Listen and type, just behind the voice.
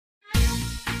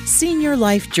Senior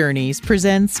Life Journeys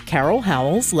presents Carol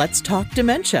Howell's Let's Talk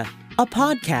Dementia, a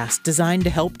podcast designed to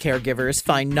help caregivers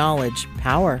find knowledge,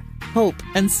 power, hope,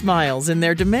 and smiles in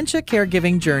their dementia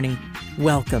caregiving journey.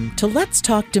 Welcome to Let's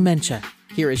Talk Dementia.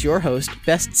 Here is your host,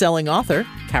 best-selling author,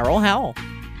 Carol Howell.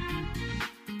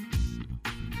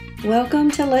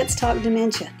 Welcome to Let's Talk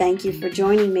Dementia. Thank you for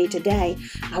joining me today.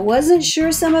 I wasn't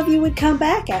sure some of you would come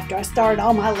back after I started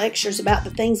all my lectures about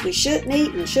the things we shouldn't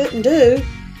eat and shouldn't do.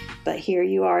 But here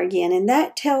you are again, and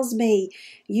that tells me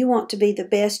you want to be the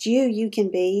best you can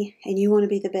be, and you want to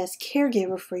be the best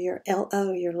caregiver for your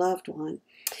LO, your loved one.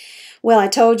 Well, I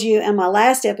told you in my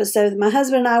last episode that my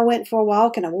husband and I went for a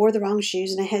walk, and I wore the wrong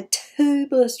shoes, and I had 2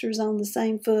 blisters on the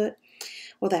same foot.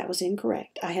 Well, that was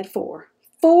incorrect. I had 4.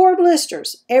 4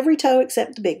 blisters, every toe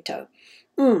except the big toe.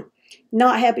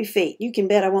 Not happy feet. You can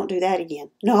bet I won't do that again.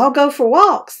 No, I'll go for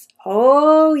walks.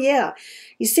 Oh, yeah.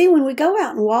 You see, when we go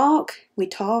out and walk, we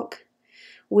talk,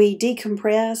 we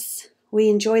decompress, we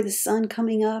enjoy the sun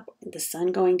coming up and the sun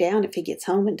going down if he gets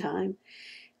home in time.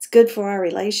 It's good for our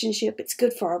relationship. It's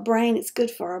good for our brain. It's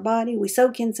good for our body. We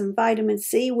soak in some vitamin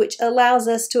C, which allows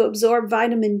us to absorb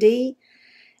vitamin D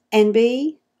and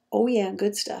B. Oh, yeah,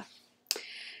 good stuff.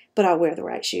 But I'll wear the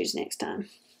right shoes next time.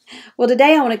 Well,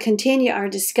 today I want to continue our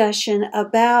discussion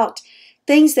about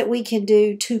things that we can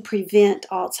do to prevent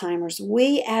Alzheimer's.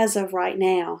 We, as of right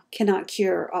now, cannot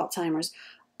cure Alzheimer's.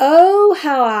 Oh,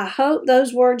 how I hope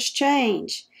those words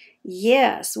change.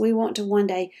 Yes, we want to one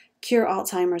day cure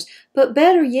Alzheimer's. But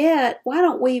better yet, why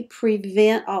don't we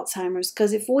prevent Alzheimer's?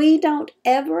 Because if we don't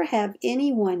ever have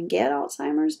anyone get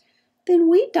Alzheimer's, then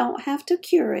we don't have to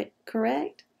cure it,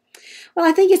 correct? Well,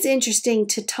 I think it's interesting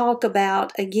to talk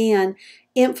about, again,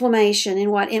 inflammation and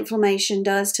what inflammation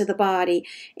does to the body.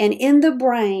 And in the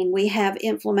brain, we have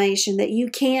inflammation that you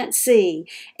can't see.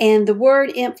 And the word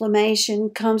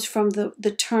inflammation comes from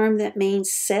the term that means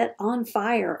set on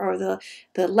fire, or the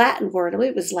Latin word. I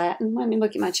believe it was Latin. Let me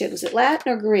look at my chip. Was it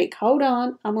Latin or Greek? Hold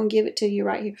on. I'm going to give it to you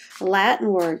right here. Latin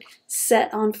word,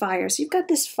 set on fire. So you've got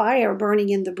this fire burning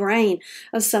in the brain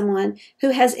of someone who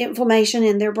has inflammation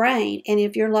in their brain. And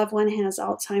if your loved one has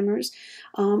Alzheimer's,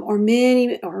 or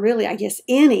really, I guess,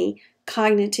 any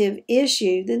cognitive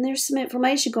issue, then there's some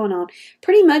inflammation going on.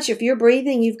 Pretty much, if you're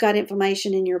breathing, you've got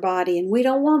inflammation in your body, and we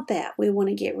don't want that. We want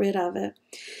to get rid of it.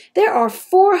 There are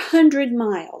 400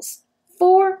 miles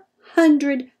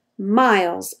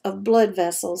of blood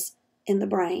vessels in the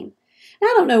brain. Now,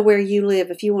 I don't know where you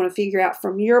live if you want to figure out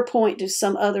from your point to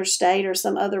some other state or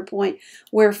some other point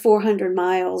where 400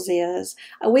 miles is.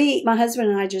 My husband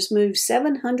and I just moved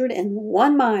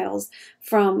 701 miles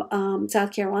from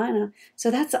South Carolina,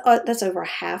 so that's over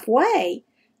halfway.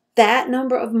 That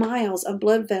number of miles of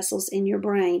blood vessels in your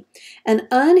brain. An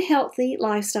unhealthy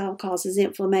lifestyle causes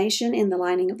inflammation in the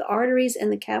lining of the arteries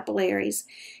and the capillaries,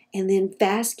 and then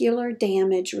vascular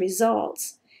damage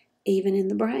results, even in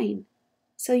the brain.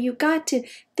 So you've got to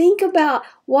think about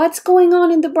what's going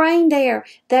on in the brain there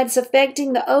that's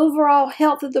affecting the overall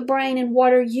health of the brain, and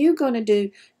what are you going to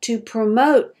do to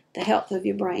promote the health of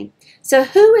your brain. So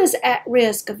who is at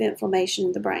risk of inflammation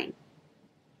in the brain?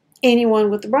 Anyone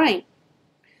with the brain.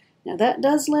 Now that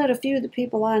does let a few of the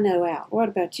people I know out. What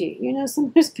about you? You know some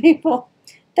of those people,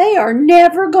 they are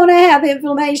never going to have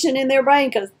inflammation in their brain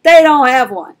because they don't have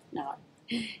one. No,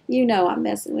 you know I'm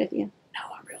messing with you.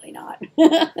 No, I'm really not.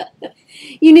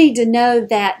 You need to know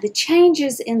that the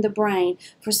changes in the brain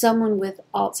for someone with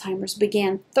Alzheimer's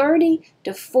began 30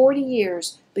 to 40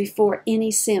 years before any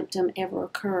symptom ever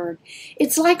occurred.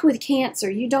 It's like with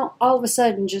cancer. You don't all of a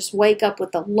sudden just wake up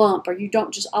with a lump, or you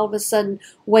don't just all of a sudden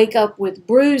wake up with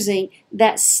bruising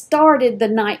that started the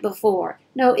night before.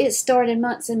 No, it started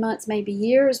months and months, maybe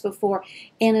years before,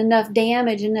 and enough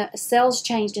damage, enough cells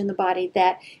changed in the body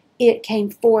that it came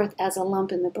forth as a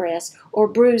lump in the breast or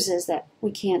bruises that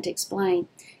we can't explain.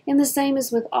 And the same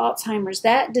as with Alzheimer's.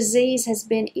 That disease has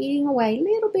been eating away a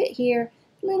little bit here,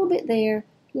 a little bit there,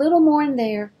 a little more in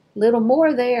there, a little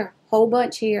more there, whole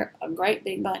bunch here, a great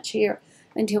big bunch here,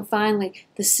 until finally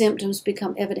the symptoms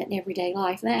become evident in everyday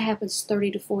life. And that happens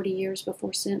 30 to 40 years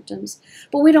before symptoms.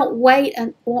 But we don't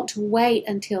want to wait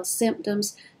until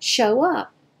symptoms show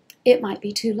up. It might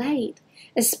be too late.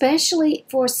 Especially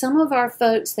for some of our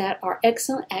folks that are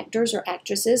excellent actors or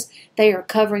actresses. They are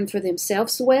covering for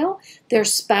themselves well. Their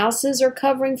spouses are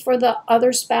covering for the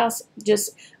other spouse,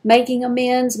 just making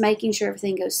amends, making sure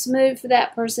everything goes smooth for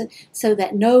that person so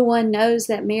that no one knows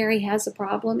that Mary has a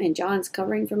problem and John's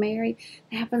covering for Mary.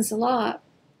 It happens a lot.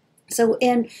 So,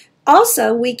 and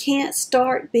also we can't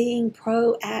start being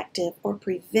proactive or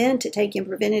taking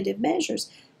preventative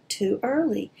measures too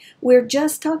early. We're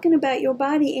just talking about your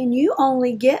body and you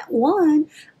only get one.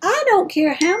 I don't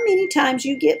care how many times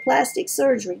you get plastic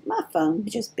surgery. My phone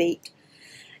just beeped.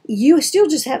 You still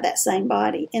just have that same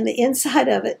body, and the inside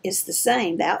of it is the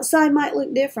same. The outside might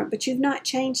look different, but you've not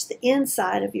changed the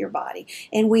inside of your body,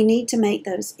 and we need to make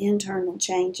those internal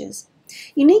changes.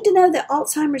 You need to know that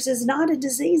Alzheimer's is not a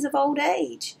disease of old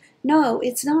age. No,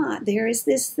 it's not. There is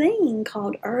this thing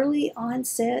called early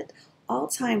onset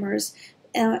Alzheimer's.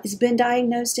 It's been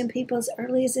diagnosed in people as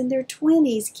early as in their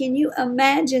 20s. Can you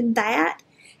imagine that?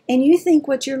 And you think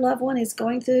what your loved one is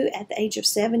going through at the age of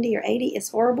 70 or 80 is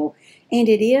horrible, and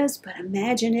it is, but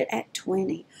imagine it at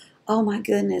 20. Oh my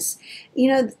goodness. You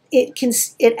know,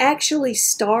 it actually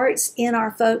starts in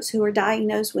our folks who are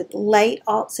diagnosed with late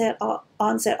onset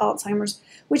Alzheimer's,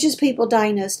 which is people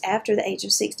diagnosed after the age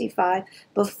of 65.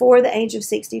 Before the age of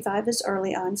 65 is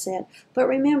early onset. But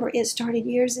remember, it started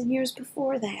years and years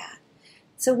before that.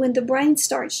 So when the brain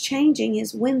starts changing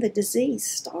is when the disease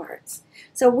starts.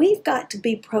 So we've got to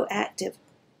be proactive.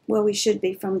 Well, we should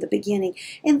be from the beginning.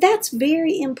 And that's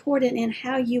very important in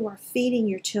how you are feeding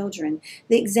your children,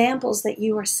 the examples that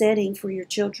you are setting for your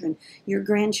children, your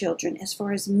grandchildren, as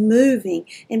far as moving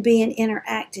and being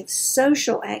interactive,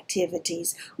 social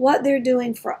activities, what they're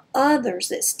doing for others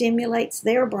that stimulates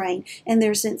their brain and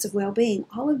their sense of well-being.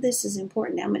 All of this is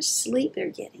important, how much sleep they're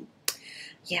getting.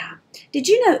 Yeah. Did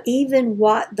you know even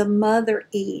what the mother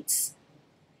eats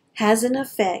has an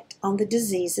effect on the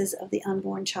diseases of the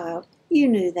unborn child? You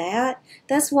knew that.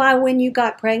 That's why when you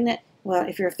got pregnant, well,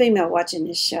 if you're a female watching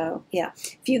this show, yeah,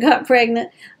 if you got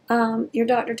pregnant, your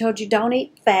doctor told you don't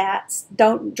eat fats,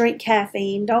 don't drink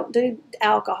caffeine, don't do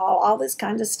alcohol, all this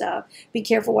kind of stuff. Be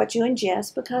careful what you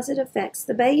ingest because it affects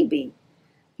the baby.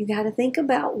 You got to think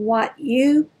about what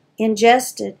you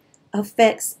ingested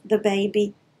affects the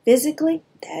baby physically.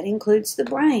 That includes the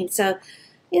brain. So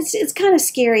it's kind of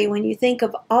scary when you think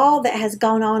of all that has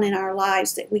gone on in our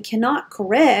lives that we cannot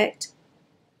correct.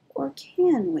 Or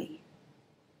can we?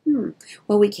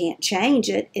 Well, we can't change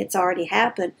it. It's already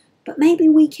happened. But maybe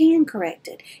we can correct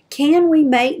it. Can we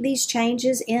make these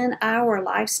changes in our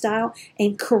lifestyle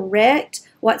and correct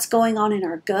what's going on in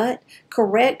our gut,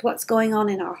 correct what's going on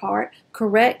in our heart,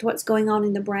 correct what's going on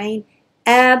in the brain?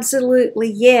 Absolutely,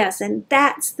 yes. And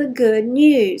that's the good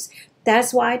news.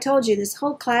 That's why I told you this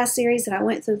whole class series that I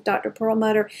went through with Dr.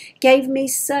 Perlmutter gave me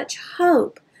such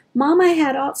hope. Mama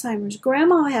had Alzheimer's.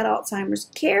 Grandma had Alzheimer's.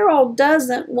 Carol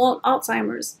doesn't want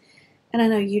Alzheimer's. And I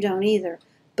know you don't either,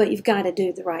 but you've got to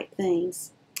do the right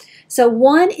things. So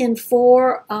 1 in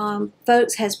 4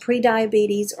 folks has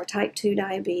prediabetes or type 2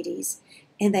 diabetes,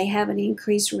 and they have an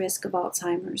increased risk of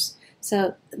Alzheimer's.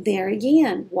 So there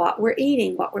again, what we're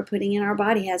eating, what we're putting in our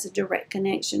body has a direct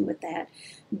connection with that.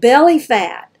 Belly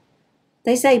fat.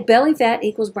 They say belly fat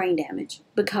equals brain damage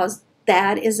because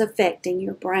that is affecting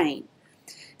your brain.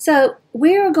 So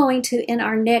we're going to, in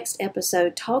our next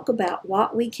episode, talk about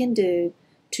what we can do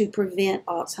to prevent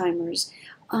Alzheimer's.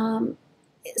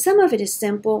 Some of it is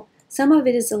simple. Some of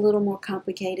it is a little more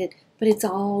complicated, but it's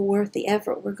all worth the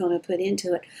effort we're going to put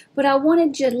into it. But I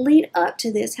wanted you to lead up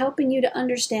to this, helping you to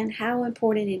understand how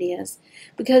important it is.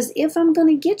 Because if I'm going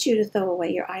to get you to throw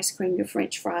away your ice cream, your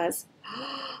French fries,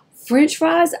 French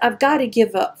fries, I've got to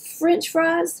give up French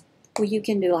fries. Well, you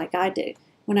can do like I do.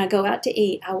 When I go out to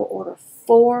eat, I will order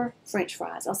 4 French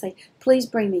fries. I'll say, please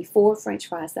bring me 4 French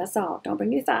fries. That's all. Don't bring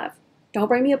me 5. Don't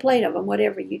bring me a plate of them,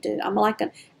 whatever you do. I'm like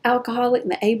an alcoholic in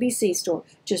the ABC store.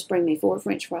 Just bring me 4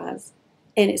 French fries.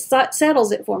 And it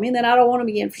settles it for me, and then I don't want to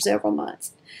be in for several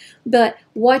months. But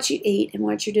what you eat and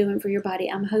what you're doing for your body,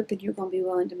 I'm hoping you're going to be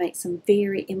willing to make some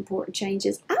very important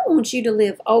changes. I want you to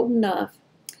live old enough,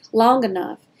 long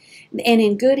enough, and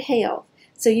in good health,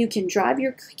 so you can drive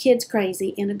your kids crazy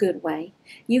in a good way.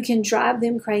 You can drive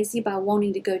them crazy by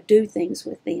wanting to go do things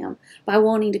with them, by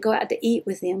wanting to go out to eat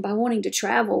with them, by wanting to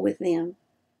travel with them.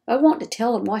 I want to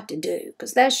tell them what to do,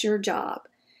 because that's your job.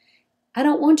 I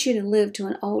don't want you to live to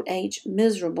an old age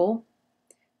miserable,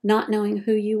 not knowing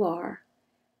who you are,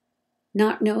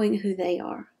 not knowing who they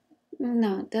are.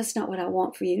 No, that's not what I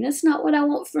want for you. And that's not what I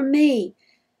want for me.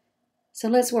 So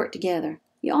let's work together.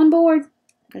 You on board?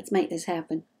 Let's make this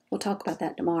happen. We'll talk about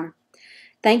that tomorrow.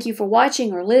 Thank you for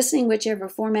watching or listening, whichever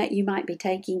format you might be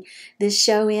taking this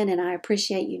show in, and I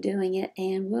appreciate you doing it.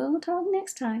 And we'll talk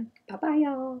next time. Bye-bye,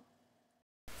 y'all.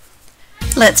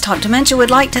 Let's Talk Dementia would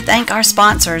like to thank our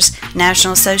sponsors,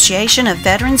 National Association of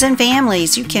Veterans and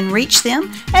Families. You can reach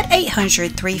them at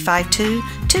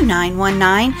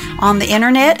 800-352-2919, on the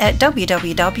internet at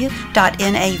www.navf.org.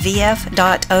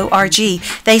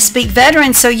 They speak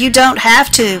veterans so you don't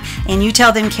have to, and you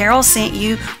tell them Carol sent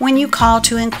you when you call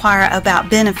to inquire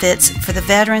about benefits for the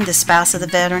veteran, the spouse of the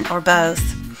veteran, or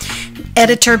both.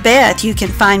 Editor Beth. You can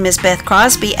find Miss Beth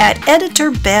Crosby at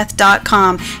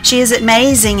editorbeth.com. She is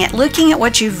amazing at looking at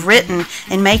what you've written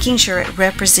and making sure it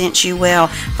represents you well.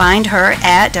 Find her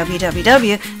at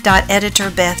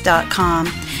www.editorbeth.com.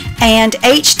 And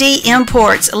HD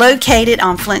Imports, located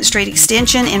on Flint Street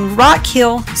Extension in Rock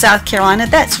Hill, South Carolina.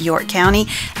 That's York County.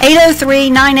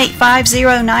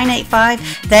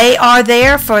 803-985-0985. They are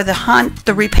there for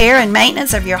the repair and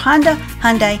maintenance of your Honda,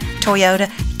 Hyundai, Toyota,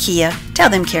 Kia. Tell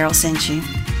them Carol sent you.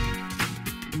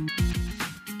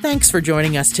 Thanks for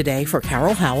joining us today for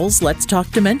Carol Howell's Let's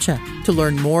Talk Dementia. To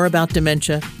learn more about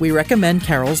dementia, we recommend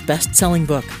Carol's best-selling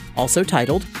book, also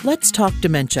titled Let's Talk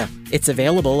Dementia. It's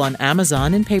available on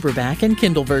Amazon in paperback and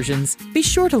Kindle versions. Be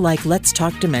sure to like Let's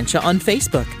Talk Dementia on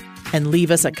Facebook and leave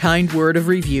us a kind word of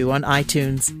review on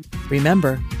iTunes.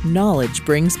 Remember, knowledge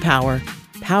brings power.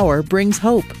 Power brings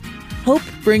hope. Hope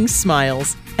brings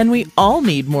smiles. And we all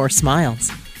need more smiles.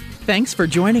 Thanks for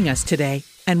joining us today,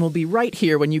 and we'll be right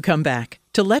here when you come back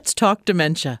to Let's Talk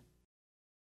Dementia.